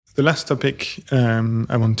the last topic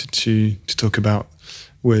I wanted to talk about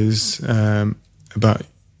was about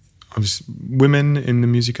obviously women in the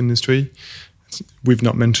music industry. We've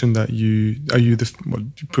not mentioned that you're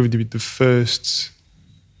probably the first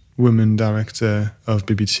woman director of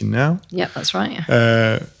BBC now. Yeah, that's right.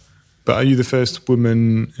 But are you the first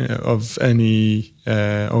woman of any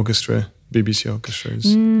BBC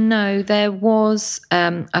orchestras? No, there was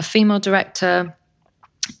a female director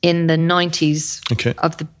in the 90s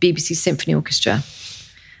of the BBC Symphony Orchestra.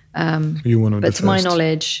 You're one of the but first. To my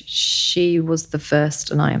knowledge, she was the first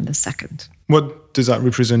and I am the second. What does that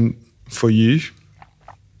represent for you?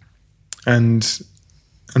 And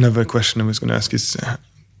another question I was going to ask is,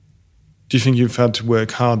 do you think you've had to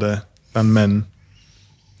work harder than men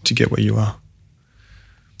to get where you are?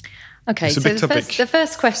 Okay, it's a so big topic. The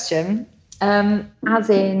first question, as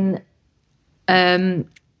in,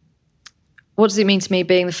 what does it mean to me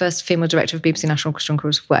being the first female director of BBC National Orchestra and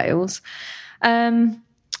Chorus of Wales?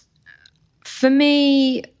 For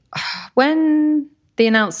me, when the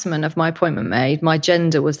announcement of my appointment made, my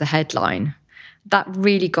gender was the headline. That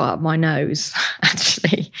really got up my nose,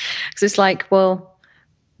 actually. Because it's like, well,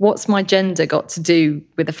 what's my gender got to do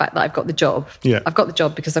with the fact that I've got the job? Yeah. I've got the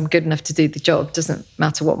job because I'm good enough to do the job. Doesn't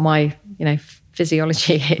matter what my,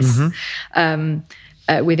 physiology is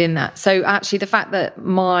within that. So actually the fact that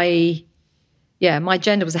my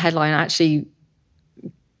gender was a headline actually,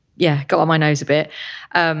 got on my nose a bit.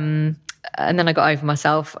 And then I got over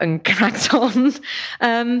myself and cracked on.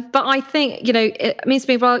 But I think, it means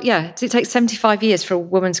to me, well, it takes 75 years for a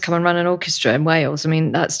woman to come and run an orchestra in Wales. I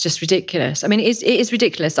mean, that's just ridiculous. I mean, it is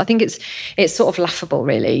ridiculous. I think it's sort of laughable,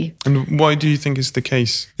 really. And why do you think it's the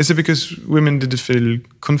case? Is it because women didn't feel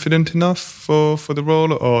confident enough for the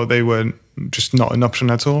role, or they were just not an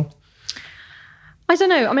option at all? I don't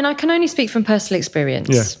know. I mean, I can only speak from personal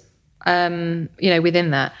experience. Yeah.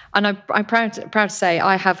 Within that. And I'm proud to say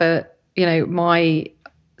I have my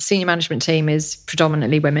senior management team is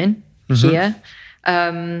predominantly women here.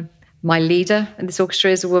 My leader in this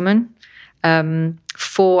orchestra is a woman.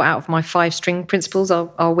 4 out of my 5 string principals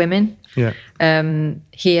are women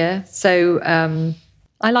here. So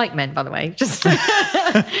I like men, by the way, just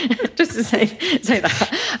just to say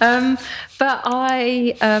that. But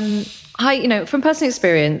I from personal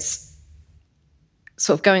experience,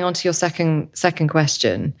 sort of going on to your second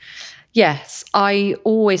question, yes, I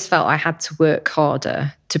always felt I had to work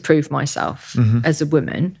harder to prove myself as a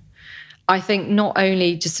woman. I think not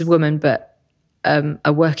only just a woman, but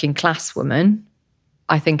a working class woman.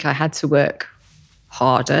 I think I had to work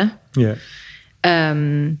harder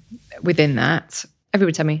within that.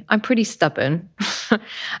 Everybody tell me, I'm pretty stubborn.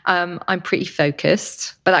 I'm pretty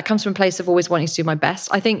focused, but that comes from a place of always wanting to do my best.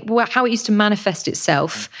 I think how it used to manifest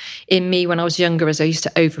itself in me when I was younger is I used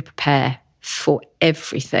to over-prepare for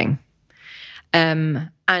everything.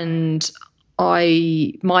 And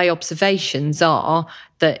my observations are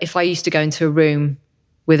that if I used to go into a room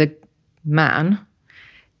with a man,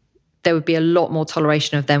 there would be a lot more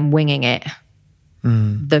toleration of them winging it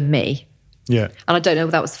than me. Yeah. And I don't know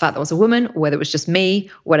if that was the fact that I was a woman or whether it was just me,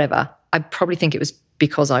 whatever. I probably think it was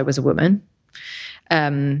because I was a woman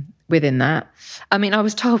within that. I mean, I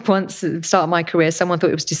was told once at the start of my career, someone thought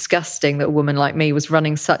it was disgusting that a woman like me was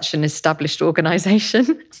running such an established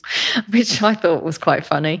organisation, which I thought was quite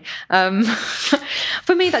funny.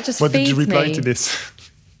 For me, that just feeds me. What did you reply to this?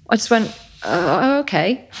 I just went,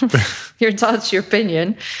 okay, you're entitled to your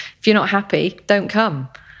opinion. If you're not happy, don't come.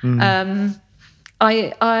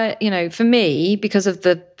 For me, because of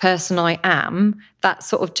the person I am, that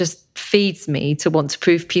sort of just feeds me to want to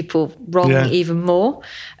prove people wrong even more.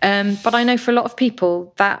 But I know for a lot of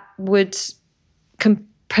people that would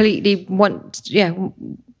completely want to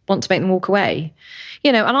make them walk away.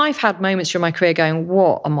 And I've had moments during my career going,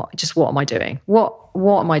 what am I doing? What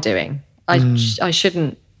am I doing? I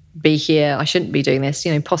shouldn't be here. I shouldn't be doing this,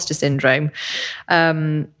 imposter syndrome,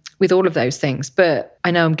 with all of those things. But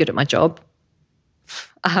I know I'm good at my job.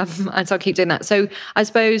 And so I keep doing that. So I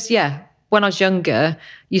suppose, when I was younger,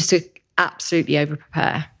 used to absolutely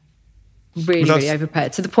over-prepare. Really over-prepare.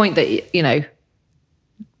 To the point that,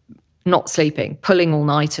 not sleeping, pulling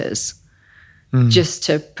all-nighters, just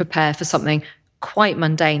to prepare for something quite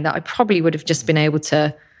mundane that I probably would have just been able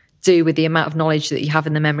to do with the amount of knowledge that you have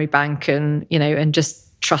in the memory bank and, and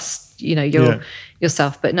just trust,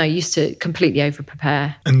 yourself. But no, you used to completely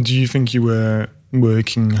over-prepare. And do you think you were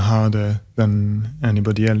working harder than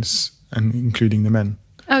anybody else, and including the men?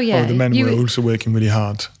 Oh, yeah. Or the men were also working really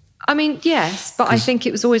hard? I mean, yes, but I think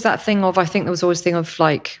it was always that thing of, I was always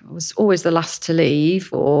the last to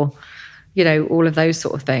leave, or, all of those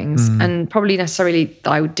sort of things. And probably necessarily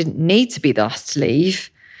I didn't need to be the last to leave.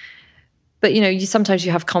 But, sometimes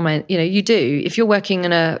you have comment, you do. If you're working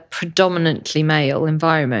in a predominantly male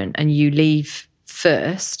environment and you leave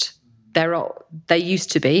first, there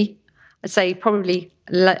used to be, I'd say probably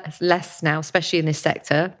less now, especially in this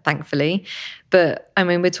sector, thankfully. But,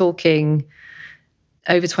 we're talking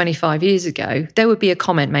over 25 years ago, there would be a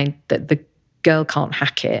comment made that the girl can't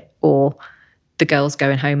hack it, or the girl's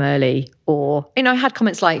going home early, or, I had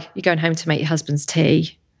comments like, you're going home to make your husband's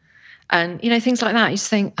tea. And, things like that. You just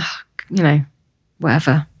think,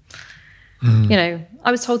 whatever. I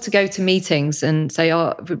was told to go to meetings and say,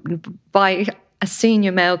 by a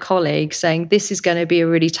senior male colleague saying, this is going to be a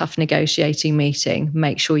really tough negotiating meeting.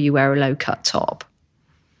 Make sure you wear a low-cut top.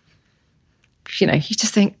 You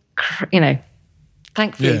just think,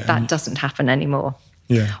 thankfully that doesn't happen anymore.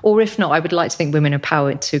 Yeah. Or if not, I would like to think women are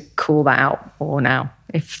empowered to call that out more now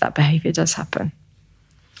if that behaviour does happen.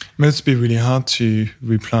 It must be really hard to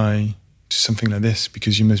reply to something like this,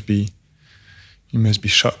 because you must be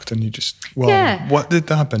shocked, and you just, what did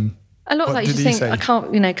that happen? A lot of that you just think, say? I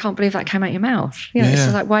can't believe that came out your mouth. It's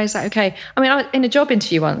just like, why is that okay? In a job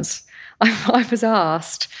interview once, I was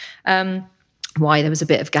asked why there was a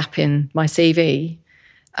bit of gap in my CV,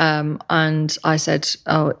 and I said,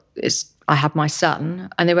 I had my son,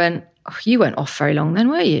 and they went, you weren't off very long then,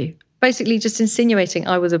 were you? Basically just insinuating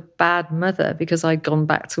I was a bad mother because I'd gone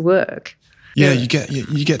back to work. Yeah, you get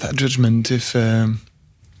that judgment if a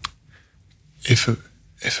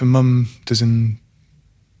mum doesn't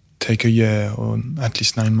take a year or at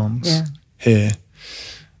least 9 months here,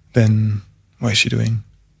 then what is she doing?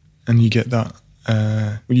 And you get that.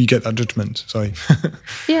 You get that judgment. Sorry.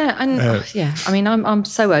 Yeah, and I'm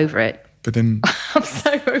so over it. But then I'm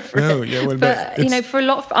so over it. Yeah, well, but for a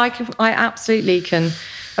lot of, I absolutely can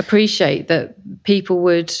appreciate that people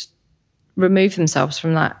would remove themselves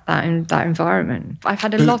from that environment. I've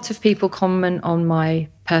had a lot of people comment on my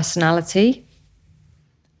personality,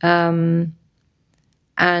 and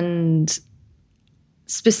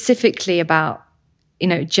specifically about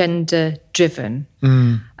gender-driven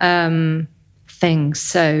things.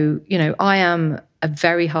 So I am a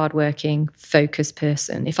very hardworking, focused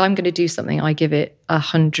person. If I'm going to do something, I give it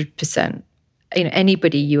 100%.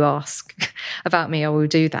 Anybody you ask about me, I will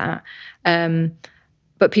do that.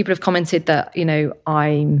 But people have commented that,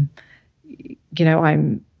 I'm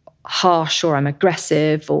harsh, or I'm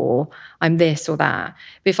aggressive, or I'm this or that.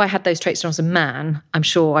 But if I had those traits when I was a man, I'm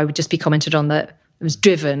sure I would just be commented on that I was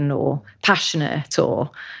driven or passionate,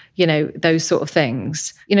 or, those sort of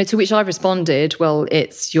things. To which I've responded, well,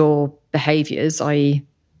 it's your behaviours, i.e.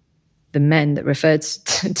 the men that referred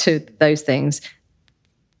to those things,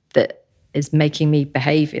 that is making me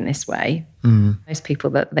behave in this way. Most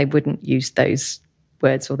people, that they wouldn't use those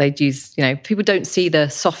words, or they'd use, people don't see the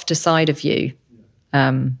softer side of you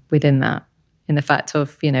within that, in the fact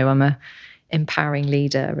of, I'm a empowering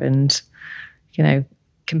leader, and,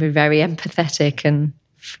 can be very empathetic, and,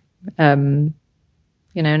 and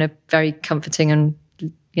a very comforting and,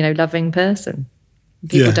 loving person.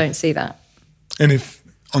 People don't see that. And if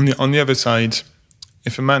on the other side,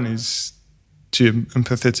 if a man is too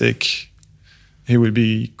empathetic, he will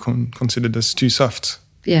be considered as too soft.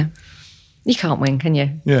 Yeah. You can't win, can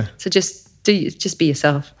you? Yeah. So just be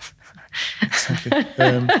yourself. Exactly.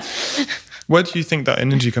 Where do you think that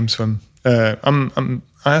energy comes from? I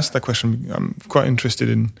asked that question. I'm quite interested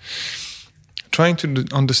in trying to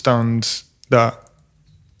understand that,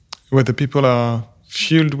 whether people are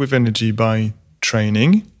fueled with energy by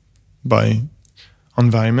training, by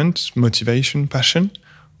environment, motivation, passion,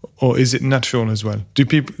 or is it natural as well?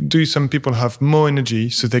 Do some people have more energy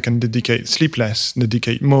so they can sleep less,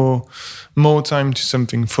 dedicate more time to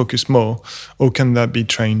something, focus more, or can that be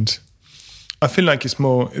trained? I feel like it's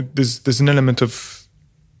more, there's an element of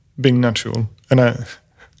being natural. And I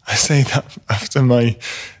say that after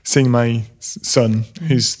seeing my son,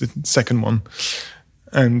 who's the second one.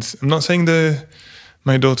 And I'm not saying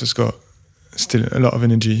my daughter's got still a lot of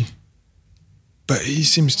energy, but he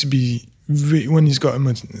seems to be, when he's got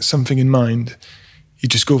something in mind, he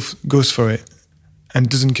just goes for it and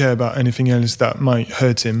doesn't care about anything else that might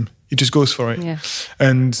hurt him. He just goes for it. Yeah.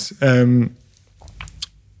 And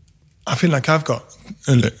I feel like I've got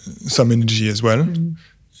some energy as well,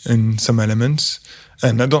 in some elements.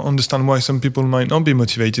 And I don't understand why some people might not be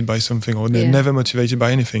motivated by something, or they're never motivated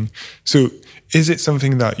by anything. So is it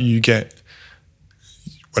something that you get,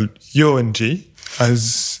 your energy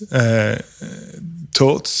as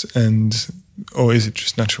taught, or is it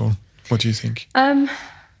just natural? What do you think? I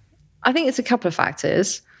think it's a couple of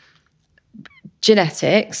factors.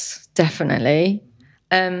 Genetics, definitely.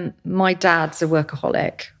 My dad's a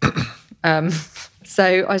workaholic.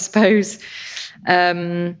 So I suppose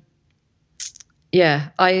yeah,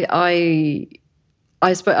 I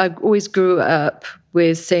suppose I always grew up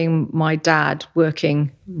with seeing my dad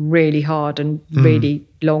working really hard and really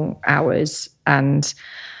long hours. And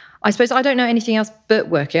I suppose I don't know anything else but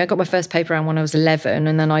working. I got my first paper round when I was 11,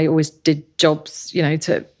 and then I always did jobs,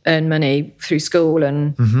 to earn money through school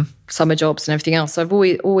and summer jobs and everything else. So I've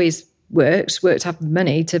always worked to have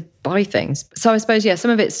money to buy things. So I suppose,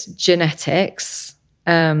 some of it's genetics.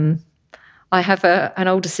 I have an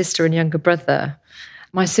older sister and younger brother.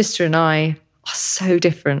 My sister and I are so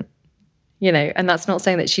different, and that's not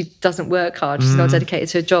saying that she doesn't work hard. She's not dedicated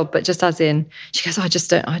to a job, but just as in, she goes, I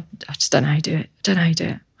just don't know how you do it. I don't know how you do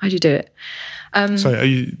it. How do you do it? Sorry, are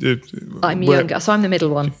you... I'm younger, so I'm the middle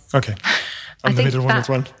one. Okay. I'm the middle one as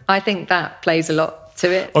well. I think that plays a lot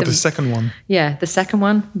to it. Oh, the second one. Yeah, the second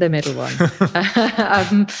one, the middle one.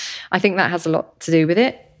 I think that has a lot to do with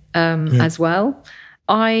it as well.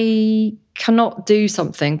 I cannot do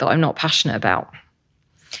something that I'm not passionate about.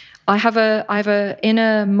 I have a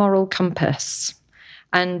inner moral compass,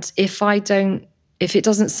 and if it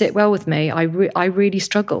doesn't sit well with me, I really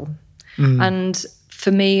struggle. And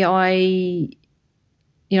for me, I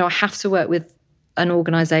have to work with an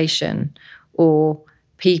organisation or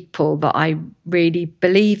people that I really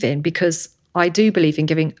believe in, because I do believe in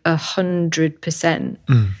giving 100%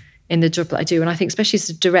 in the job that I do. And I think, especially as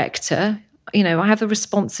a director, I have the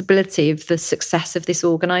responsibility of the success of this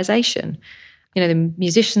organisation. The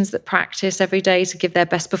musicians that practice every day to give their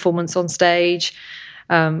best performance on stage,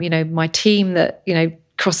 my team that,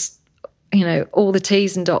 cross, all the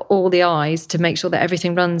T's and dot all the I's to make sure that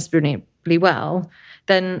everything runs brilliantly well,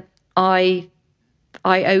 then I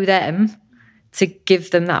owe them to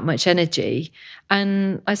give them that much energy.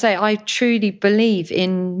 And I truly believe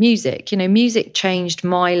in music. Music changed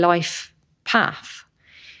my life path.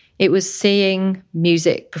 It was seeing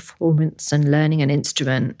music performance and learning an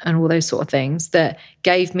instrument and all those sort of things that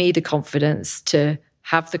gave me the confidence to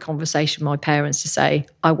have the conversation with my parents to say,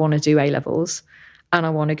 I want to do A-levels and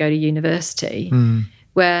I want to go to university,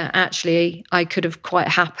 where actually I could have quite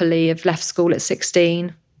happily have left school at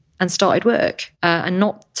 16 and started work and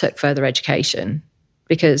not took further education,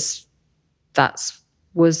 because that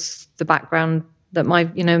was the background that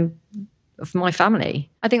of my family.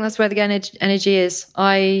 I think that's where the energy is.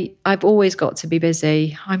 I've always got to be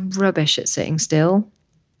busy. I'm rubbish at sitting still.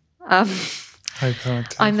 I'm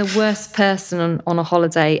the worst person on a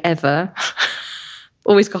holiday ever.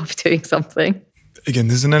 Always got to be doing something. Again,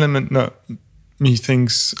 there's an element that me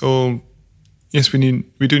thinks, yes, we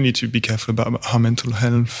do need to be careful about our mental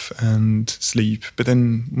health and sleep. But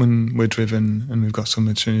then when we're driven and we've got so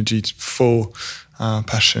much energy for our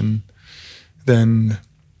passion, then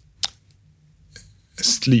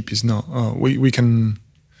sleep is not. We can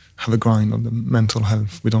have a grind on the mental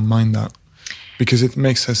health. We don't mind that, because it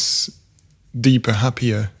makes us deeper,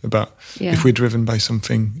 happier about if we're driven by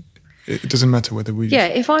something. It doesn't matter whether we... Yeah,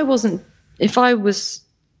 if I was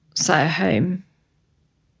sat at home,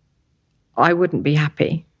 I wouldn't be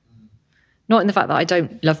happy. Not in the fact that I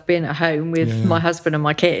don't love being at home with my husband and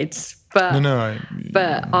my kids, but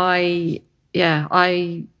I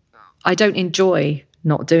don't enjoy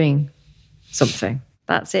not doing something.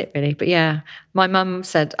 That's it, really. But my mum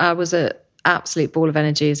said I was an absolute ball of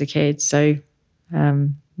energy as a kid, so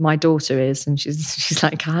my daughter is, and she's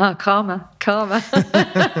like, karma.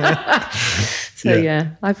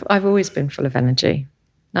 So I've always been full of energy.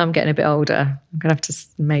 Now I'm getting a bit older. I'm going to have to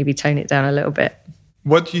maybe tone it down a little bit.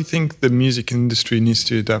 What do you think the music industry needs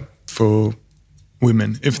to adapt for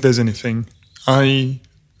women, if there's anything? I'm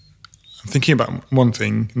thinking about one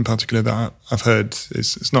thing in particular that I've heard.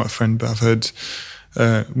 It's not a friend, but I've heard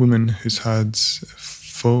a woman who's had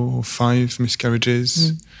 4 or 5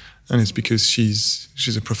 miscarriages, and it's because she's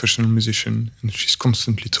a professional musician and she's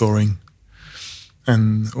constantly touring,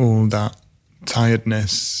 and all that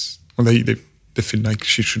tiredness. Well, they feel like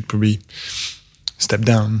she should probably step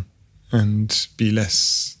down and be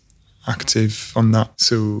less active on that.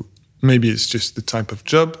 So maybe it's just the type of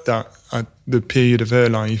job that at the period of her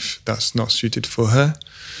life that's not suited for her.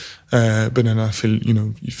 But then I feel,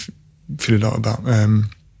 you feel a lot about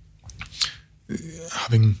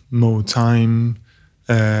having more time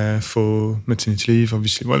for maternity leave,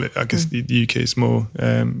 obviously. Well, I guess the UK is more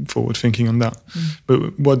forward thinking on that.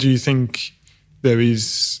 But what do you think? There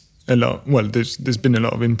is a lot. Well, there's been a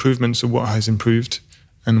lot of improvement. So what has improved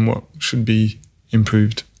and what should be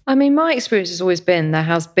improved? I mean, my experience has always been there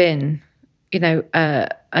has been, a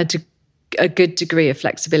good degree of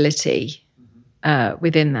flexibility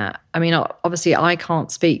within that. I mean, obviously, I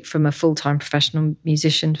can't speak from a full-time professional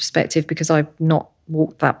musician perspective because I've not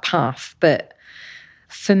walked that path. But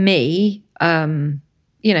for me, when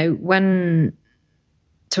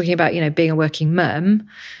talking about, being a working mum,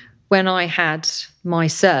 when I had my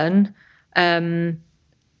son, there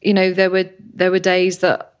were days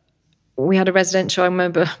that we had a residential. I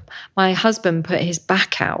remember my husband put his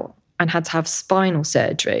back out and had to have spinal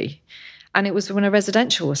surgery. And it was when a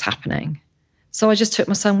residential was happening. So I just took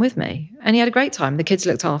my son with me, and he had a great time. The kids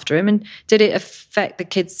looked after him. And did it affect the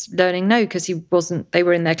kids' learning? No, because they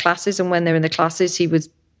were in their classes. And when they were in the classes, he was,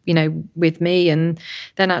 with me. And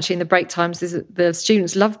then actually in the break times, the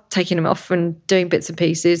students loved taking him off and doing bits and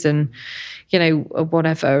pieces and,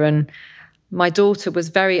 whatever. And my daughter was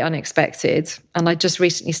very unexpected. And I just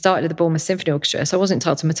recently started at the Bournemouth Symphony Orchestra. So I wasn't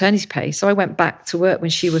entitled to maternity pay. So I went back to work when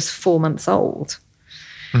she was 4 months old.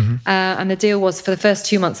 Mm-hmm. And the deal was for the first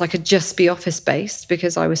 2 months I could just be office-based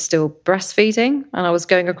because I was still breastfeeding, and I was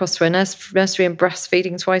going across to a nursery and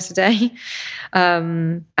breastfeeding twice a day.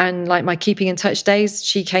 And like my keeping in touch days,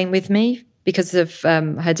 she came with me because of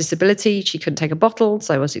her disability. She couldn't take a bottle,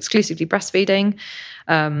 so I was exclusively breastfeeding.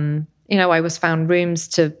 I was found rooms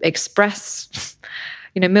to express,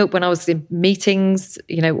 milk when I was in meetings,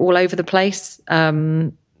 all over the place,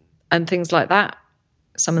 and things like that.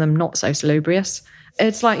 Some of them not so salubrious.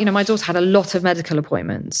 It's like, my daughter had a lot of medical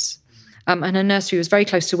appointments, and her nursery was very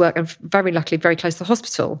close to work and very luckily very close to the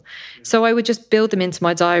hospital. So I would just build them into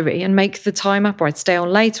my diary and make the time up, or I'd stay on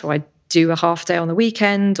late, or I'd do a half day on the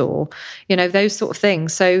weekend, or, those sort of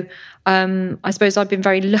things. So I suppose I've been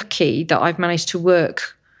very lucky that I've managed to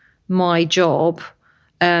work my job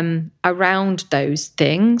around those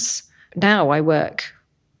things. Now I work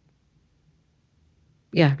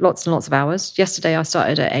lots and lots of hours. Yesterday I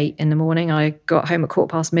started at 8 a.m. I got home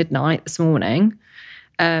at midnight this morning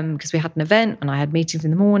because we had an event and I had meetings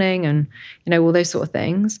in the morning and, all those sort of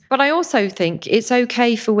things. But I also think it's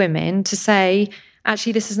okay for women to say,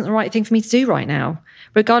 actually, this isn't the right thing for me to do right now,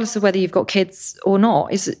 regardless of whether you've got kids or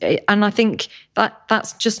not. And I think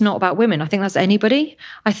that's just not about women. I think that's anybody.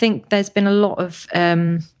 I think there's been a lot of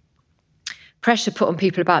pressure put on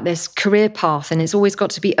people about this career path, and it's always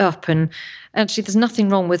got to be up. And actually, there's nothing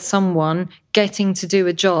wrong with someone getting to do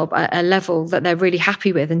a job at a level that they're really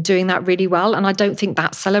happy with and doing that really well. And I don't think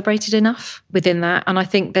that's celebrated enough within that. And I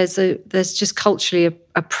think there's just culturally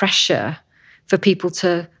a pressure for people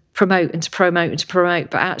to promote and to promote and to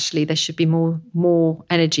promote. But actually, there should be more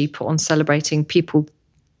energy put on celebrating people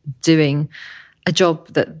doing a job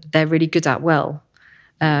that they're really good at well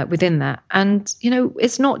within that. And,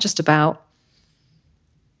 it's not just about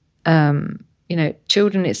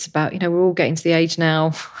children. It's about, we're all getting to the age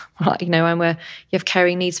now, and where you have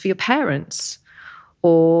caring needs for your parents,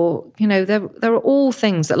 or, there are all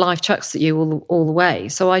things that life chucks at you all the way.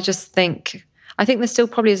 So I think there still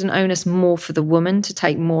probably is an onus more for the woman to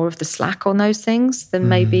take more of the slack on those things than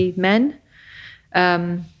maybe men.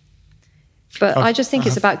 But I just think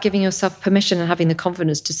it's about giving yourself permission and having the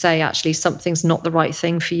confidence to say, actually, something's not the right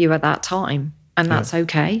thing for you at that time. And that's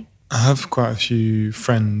okay. I have quite a few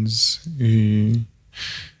friends who,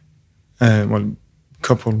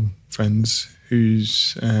 couple friends who've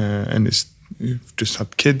just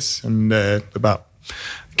had kids, and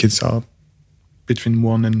kids are between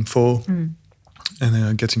 1 and 4, and they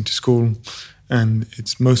are getting to school, and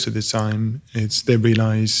it's most of the time they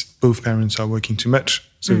realise both parents are working too much,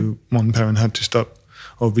 so one parent had to stop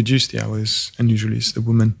or reduce the hours, and usually it's the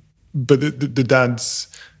woman. But the dads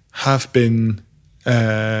have been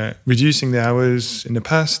reducing the hours in the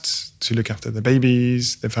past to look after the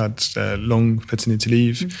babies. They've had long paternity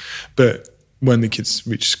leave, but when the kids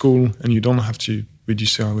reach school and you don't have to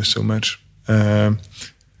reduce the hours so much, it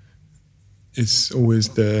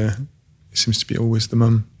seems to be always the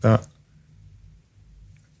mum that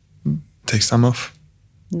takes time off.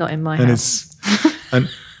 Not in my house. And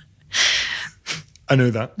I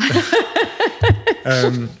know that.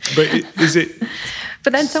 But is it?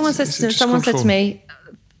 But then someone said to me,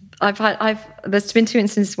 there's been 2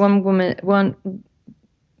 instances. One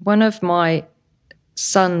of my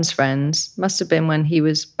son's friends, must have been when he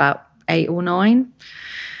was about 8 or 9.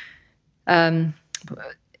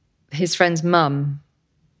 His friend's mum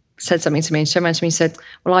said something to me, and she turned to me and said,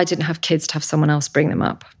 well, I didn't have kids to have someone else bring them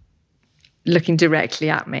up, looking directly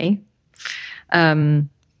at me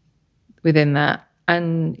within that.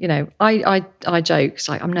 And, I joke, it's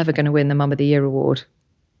like, I'm never going to win the Mum of the Year award.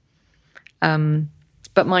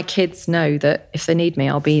 But my kids know that if they need me,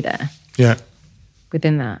 I'll be there. Yeah.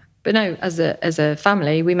 Within that. But no, as a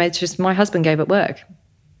family, we made just, my husband gave up work.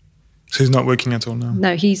 So he's not working at all now?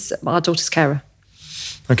 No, he's our daughter's carer.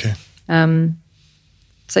 Okay.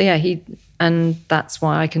 So yeah, and that's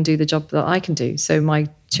why I can do the job that I can do. So my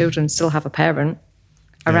children still have a parent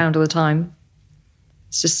around all the time.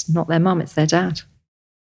 It's just not their mum, it's their dad.